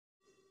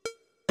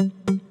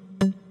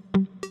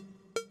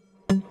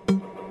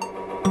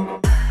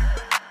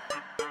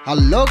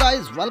Hello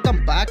guys,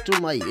 welcome back to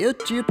my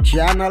YouTube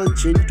channel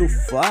Chintu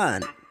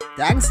Fun.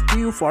 Thanks to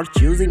you for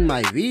choosing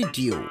my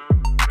video.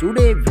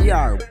 Today we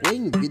are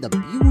going with a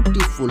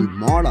beautiful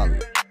model.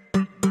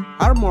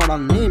 Her model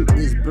name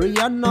is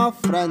Brianna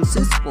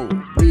Francisco.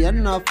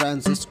 Brianna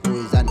Francisco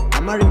is an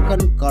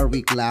American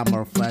curvy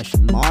glamour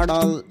fashion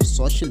model,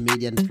 social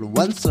media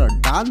influencer,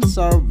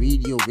 dancer,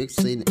 video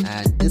vixen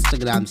and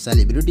Instagram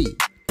celebrity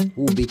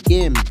who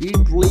became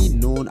widely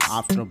known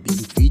after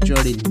being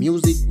featured in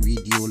music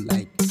videos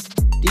like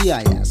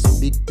TIS,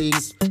 Big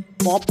Things,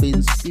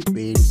 Poppins,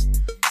 Pippins,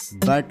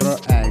 Butter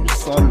and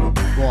Solid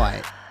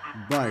Boy,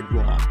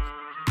 Birdwalk.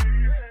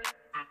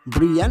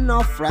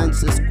 Brianna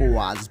Francisco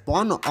was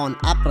born on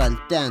April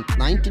 10,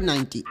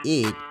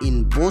 1998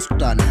 in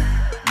Boston,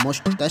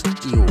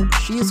 Massachusetts.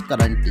 She is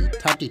currently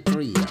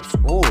 33 years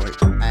old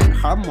and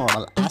her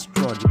model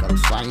astrological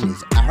sign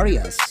is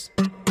Aries.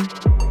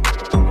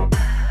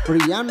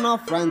 Brianna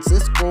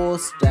Francisco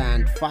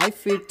stands 5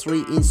 feet 3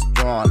 inches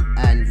tall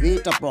and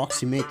weighs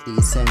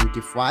approximately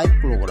 75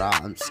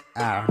 kilograms,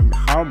 and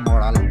her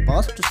model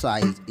bust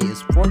size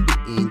is 40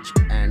 inch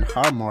and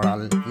her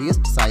model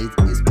waist size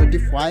is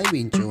 25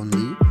 inch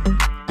only,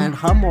 and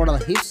her model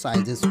hip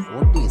size is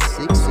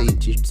 46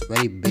 inch. It's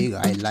very big.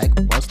 I like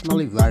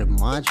personally very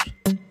much.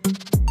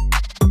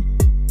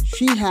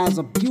 She has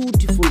a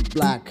beautiful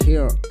black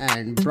hair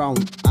and brown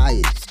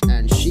eyes,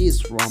 and she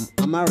is from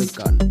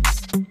American.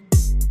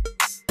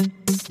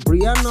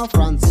 Brianna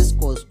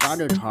Francisco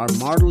started her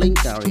modeling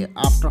career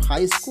after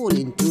high school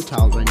in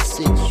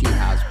 2006. She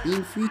has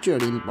been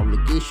featured in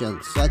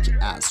publications such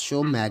as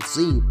Show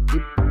Magazine,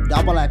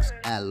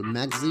 XXL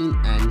Magazine,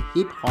 and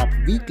Hip Hop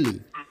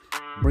Weekly.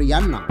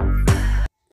 Brianna